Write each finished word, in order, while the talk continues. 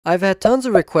I've had tons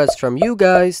of requests from you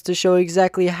guys to show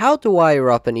exactly how to wire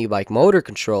up an e-bike motor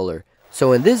controller.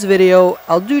 So in this video,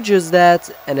 I'll do just that,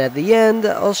 and at the end,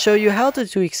 I'll show you how to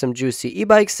tweak some juicy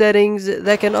e-bike settings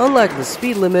that can unlock the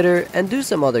speed limiter and do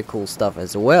some other cool stuff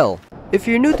as well. If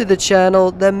you're new to the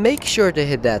channel, then make sure to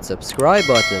hit that subscribe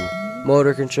button.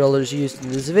 Motor controllers used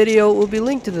in this video will be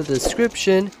linked in the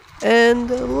description, and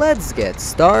let's get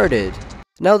started.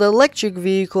 Now the electric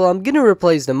vehicle I'm gonna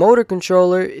replace the motor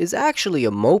controller is actually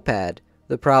a moped.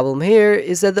 The problem here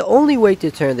is that the only way to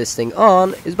turn this thing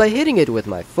on is by hitting it with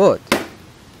my foot.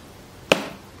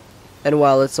 And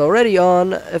while it's already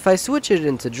on, if I switch it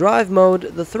into drive mode,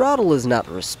 the throttle is not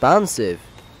responsive.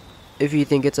 If you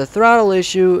think it's a throttle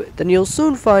issue, then you'll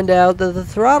soon find out that the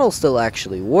throttle still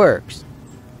actually works.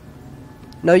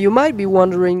 Now you might be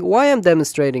wondering why I'm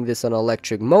demonstrating this on an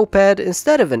electric moped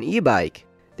instead of an e-bike.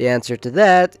 The answer to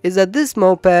that is that this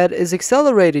moped is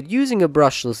accelerated using a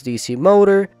brushless DC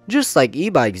motor, just like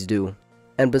e-bikes do.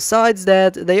 And besides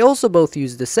that, they also both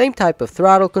use the same type of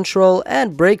throttle control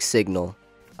and brake signal.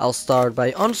 I'll start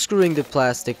by unscrewing the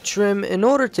plastic trim in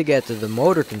order to get to the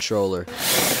motor controller.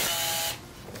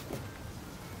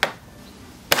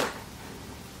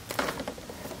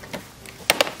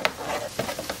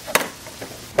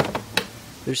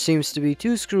 There seems to be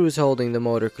two screws holding the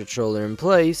motor controller in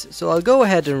place, so I'll go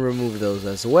ahead and remove those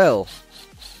as well.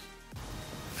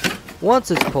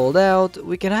 Once it's pulled out,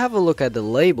 we can have a look at the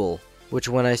label, which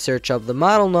when I search up the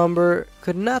model number,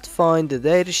 could not find the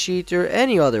datasheet or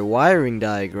any other wiring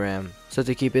diagram. So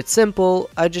to keep it simple,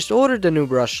 I just ordered the new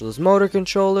brushless motor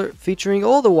controller featuring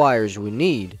all the wires we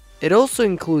need. It also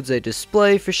includes a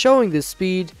display for showing the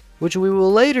speed, which we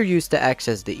will later use to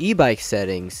access the e-bike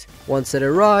settings. Once it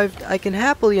arrived, I can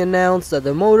happily announce that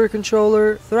the motor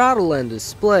controller, throttle and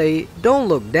display don't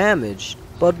look damaged.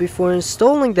 But before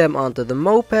installing them onto the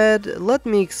moped, let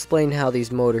me explain how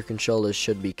these motor controllers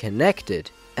should be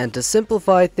connected. And to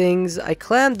simplify things, I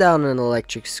clamped down an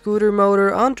electric scooter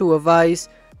motor onto a vise,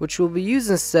 which will be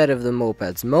used instead of the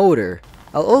moped's motor.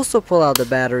 I'll also pull out the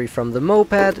battery from the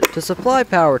moped to supply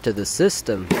power to the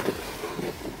system.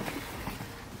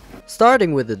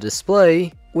 Starting with the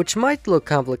display, which might look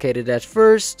complicated at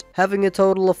first, having a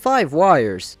total of 5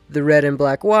 wires. The red and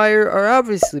black wire are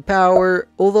obviously power,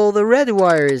 although the red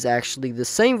wire is actually the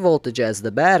same voltage as the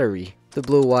battery. The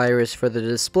blue wire is for the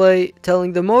display,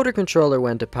 telling the motor controller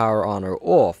when to power on or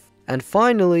off. And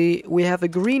finally, we have a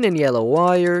green and yellow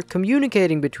wire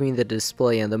communicating between the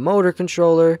display and the motor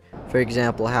controller, for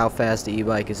example how fast the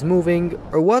e-bike is moving,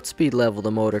 or what speed level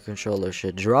the motor controller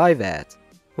should drive at.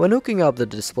 When hooking up the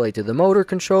display to the motor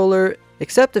controller,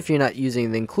 except if you're not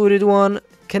using the included one,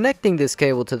 connecting this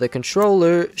cable to the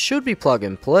controller should be plug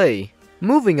and play.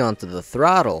 Moving on to the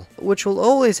throttle, which will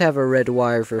always have a red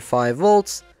wire for 5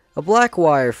 volts, a black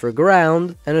wire for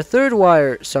ground, and a third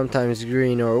wire, sometimes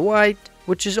green or white,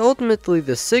 which is ultimately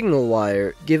the signal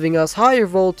wire, giving us higher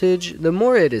voltage the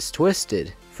more it is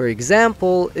twisted. For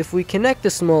example, if we connect a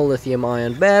small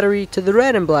lithium-ion battery to the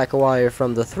red and black wire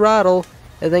from the throttle,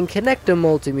 and then connect the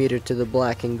multimeter to the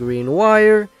black and green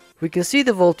wire, we can see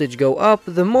the voltage go up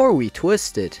the more we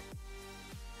twist it.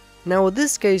 Now in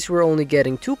this case we're only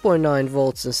getting 2.9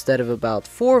 volts instead of about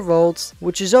 4 volts,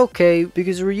 which is okay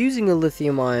because we're using a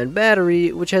lithium-ion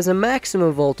battery which has a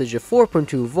maximum voltage of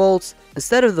 4.2 volts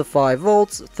instead of the 5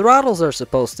 volts throttles are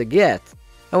supposed to get.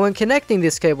 And when connecting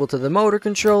this cable to the motor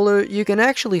controller, you can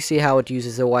actually see how it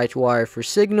uses a white wire for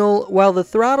signal while the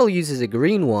throttle uses a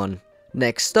green one.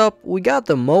 Next up, we got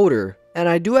the motor, and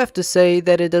I do have to say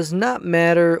that it does not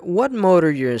matter what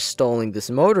motor you're installing this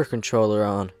motor controller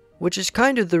on, which is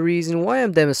kind of the reason why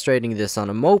I'm demonstrating this on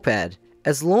a moped.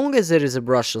 As long as it is a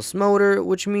brushless motor,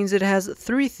 which means it has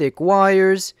 3 thick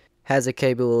wires, has a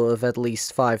cable of at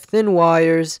least 5 thin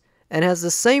wires, and has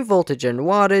the same voltage and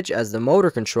wattage as the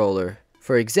motor controller.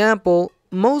 For example,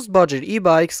 most budget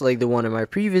e-bikes, like the one in my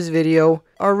previous video,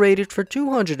 are rated for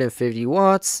 250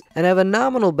 watts and have a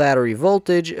nominal battery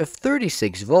voltage of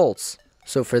 36 volts.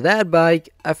 So for that bike,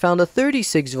 I found a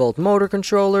 36 volt motor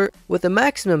controller with a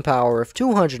maximum power of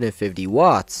 250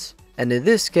 watts. And in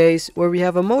this case, where we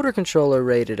have a motor controller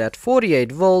rated at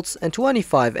 48 volts and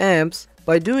 25 amps,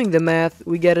 by doing the math,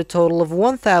 we get a total of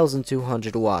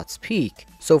 1200 watts peak.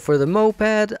 So for the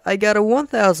moped, I got a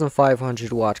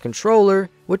 1500 watt controller,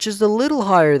 which is a little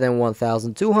higher than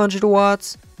 1200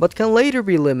 watts, but can later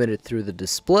be limited through the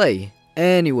display.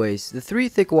 Anyways, the 3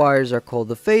 thick wires are called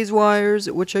the phase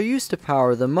wires, which are used to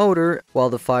power the motor, while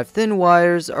the 5 thin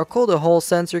wires are called a Hall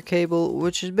sensor cable,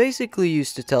 which is basically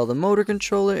used to tell the motor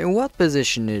controller in what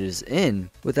position it is in.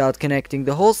 Without connecting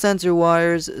the Hall sensor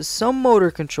wires, some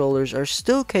motor controllers are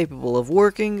still capable of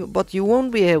working, but you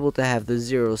won't be able to have the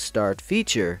zero start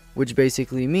feature, which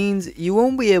basically means you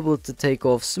won't be able to take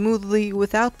off smoothly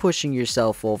without pushing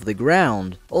yourself off the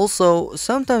ground. Also,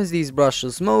 sometimes these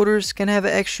brushless motors can have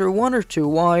an extra 1 or 2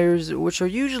 wires, which are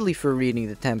usually for reading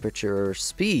the temperature or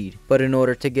speed. But in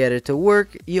order to get it to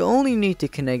work, you only need to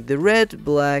connect the red,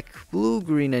 black, blue,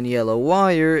 green and yellow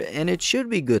wire and it should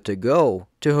be good to go.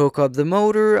 To hook up the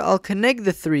motor, I'll connect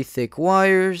the 3 thick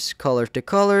wires, color to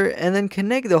color, and then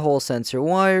connect the Hall sensor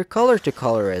wire, color to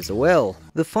color as well.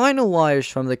 The final wires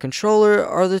from the controller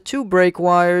are the 2 brake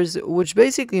wires, which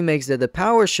basically makes that the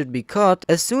power should be cut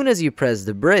as soon as you press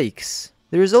the brakes.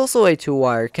 There is also a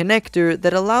 2-wire connector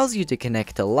that allows you to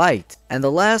connect a light. And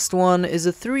the last one is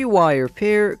a 3-wire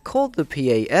pair called the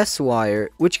PAS wire,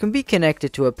 which can be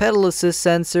connected to a pedal assist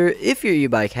sensor if your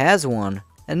e-bike has one.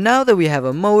 And now that we have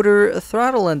a motor, a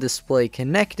throttle and display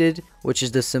connected, which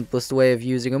is the simplest way of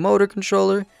using a motor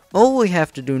controller, all we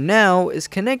have to do now is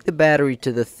connect the battery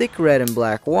to the thick red and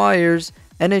black wires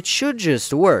and it should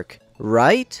just work,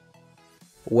 right?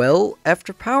 Well,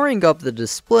 after powering up the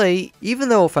display, even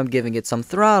though if I'm giving it some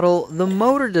throttle, the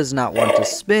motor does not want to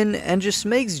spin and just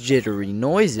makes jittery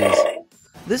noises.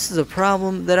 This is a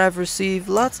problem that I've received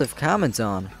lots of comments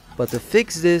on. But to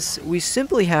fix this, we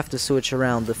simply have to switch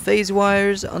around the phase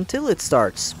wires until it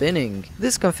starts spinning.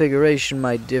 This configuration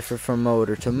might differ from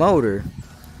motor to motor.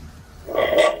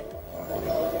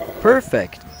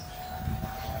 Perfect!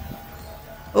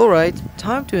 Alright,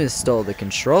 time to install the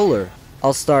controller.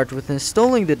 I'll start with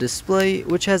installing the display,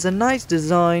 which has a nice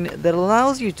design that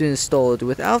allows you to install it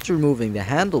without removing the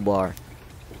handlebar.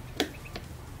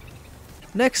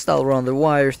 Next I'll run the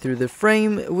wire through the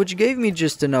frame, which gave me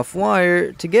just enough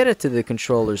wire to get it to the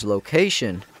controller's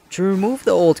location. To remove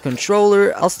the old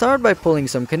controller, I'll start by pulling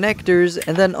some connectors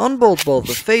and then unbolt both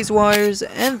the phase wires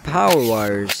and power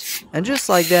wires. And just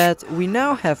like that, we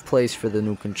now have place for the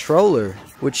new controller,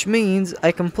 which means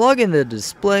I can plug in the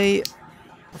display,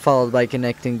 followed by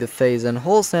connecting the phase and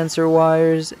Hall sensor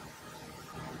wires,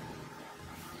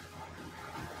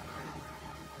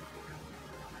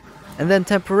 and then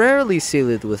temporarily seal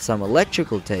it with some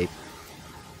electrical tape.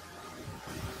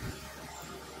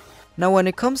 Now when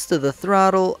it comes to the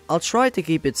throttle, I'll try to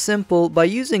keep it simple by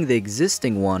using the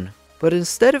existing one. But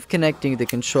instead of connecting the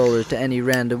controller to any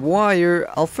random wire,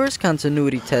 I'll first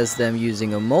continuity test them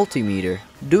using a multimeter.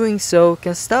 Doing so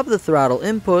can stop the throttle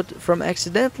input from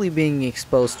accidentally being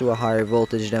exposed to a higher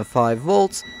voltage than 5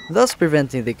 volts, thus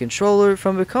preventing the controller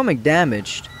from becoming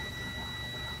damaged.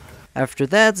 After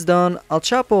that's done, I'll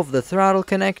chop off the throttle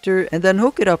connector and then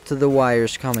hook it up to the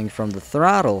wires coming from the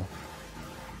throttle.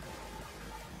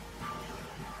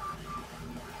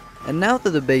 And now that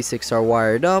the basics are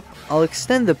wired up, I'll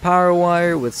extend the power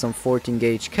wire with some 14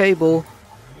 gauge cable,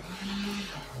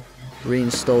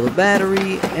 reinstall the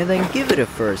battery, and then give it a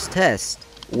first test.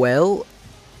 Well,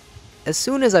 as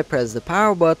soon as I press the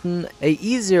power button, a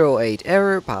E08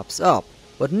 error pops up.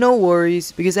 But no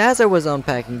worries, because as I was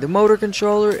unpacking the motor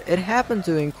controller, it happened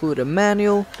to include a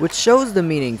manual which shows the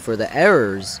meaning for the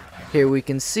errors. Here we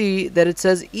can see that it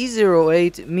says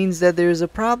E08 means that there is a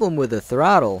problem with the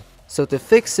throttle. So to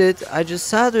fix it, I just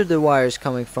soldered the wires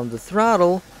coming from the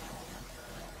throttle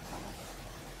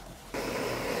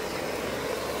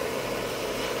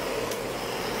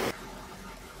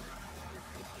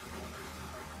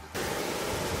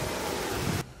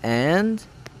and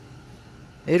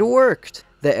it worked.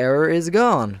 The error is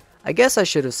gone. I guess I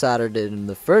should have soldered it in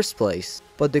the first place.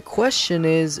 But the question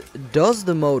is, does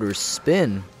the motor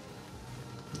spin?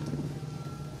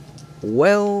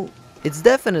 Well, it's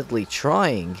definitely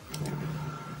trying.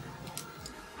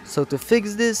 So to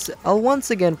fix this, I'll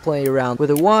once again play around with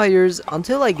the wires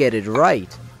until I get it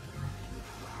right.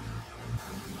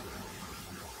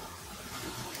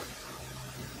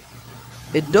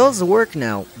 It does work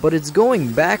now, but it's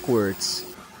going backwards.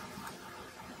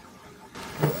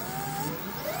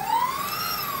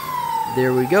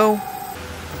 There we go.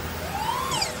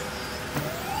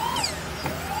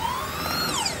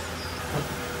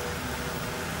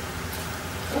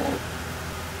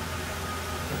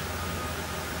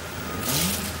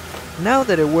 Now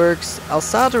that it works, I'll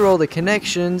solder all the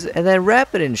connections and then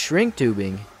wrap it in shrink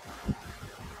tubing.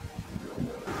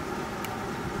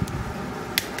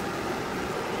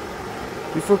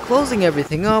 Before closing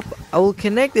everything up, I will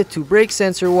connect the 2 brake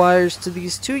sensor wires to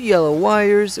these 2 yellow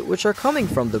wires which are coming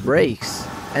from the brakes.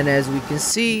 And as we can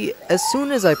see, as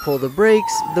soon as I pull the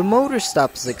brakes, the motor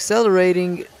stops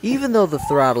accelerating even though the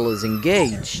throttle is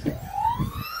engaged.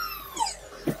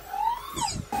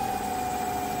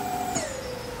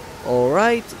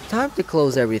 Alright, time to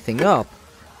close everything up.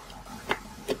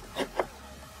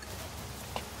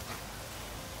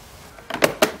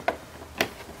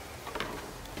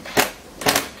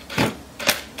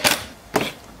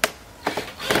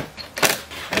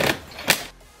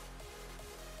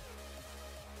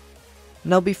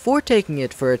 Now before taking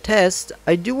it for a test,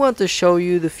 I do want to show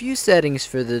you the few settings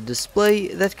for the display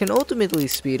that can ultimately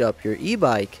speed up your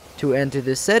e-bike. To enter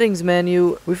the settings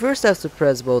menu, we first have to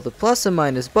press both the plus and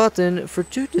minus button for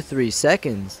 2 to 3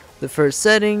 seconds. The first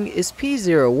setting is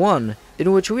P01,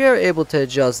 in which we are able to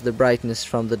adjust the brightness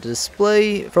from the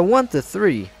display from 1 to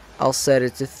 3. I'll set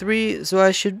it to 3 so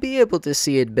I should be able to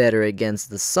see it better against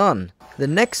the sun. The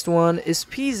next one is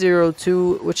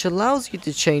P02, which allows you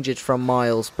to change it from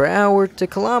miles per hour to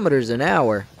kilometers an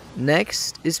hour.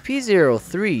 Next is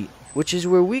P03, which is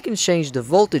where we can change the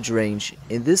voltage range.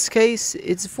 In this case,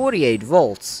 it's 48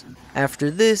 volts. After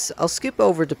this, I'll skip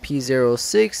over to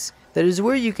P06, that is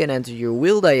where you can enter your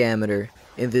wheel diameter.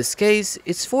 In this case,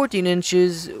 it's 14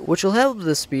 inches, which will help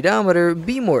the speedometer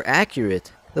be more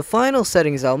accurate. The final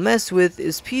settings I'll mess with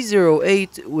is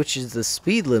P08, which is the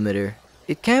speed limiter.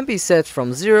 It can be set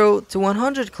from 0 to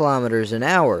 100 kilometers an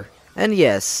hour. And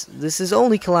yes, this is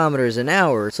only kilometers an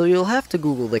hour, so you'll have to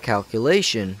Google the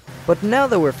calculation. But now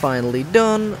that we're finally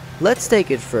done, let's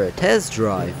take it for a test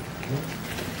drive.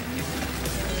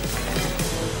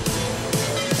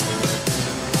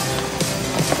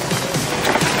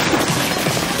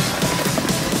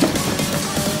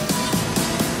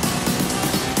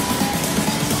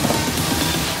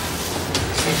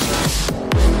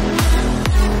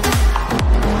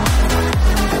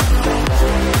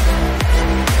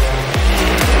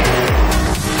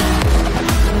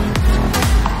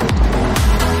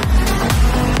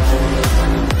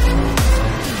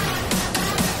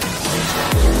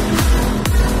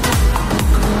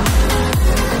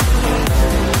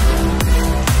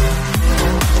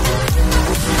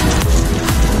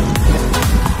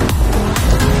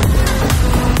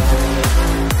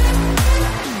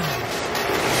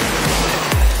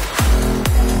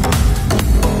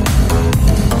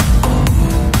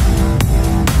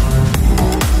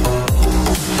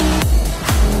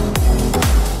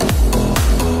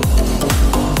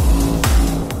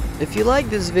 If you like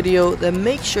this video, then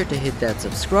make sure to hit that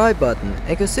subscribe button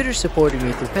and consider supporting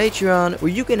me through Patreon,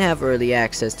 where you can have early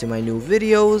access to my new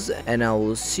videos, and I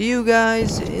will see you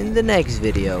guys in the next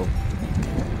video.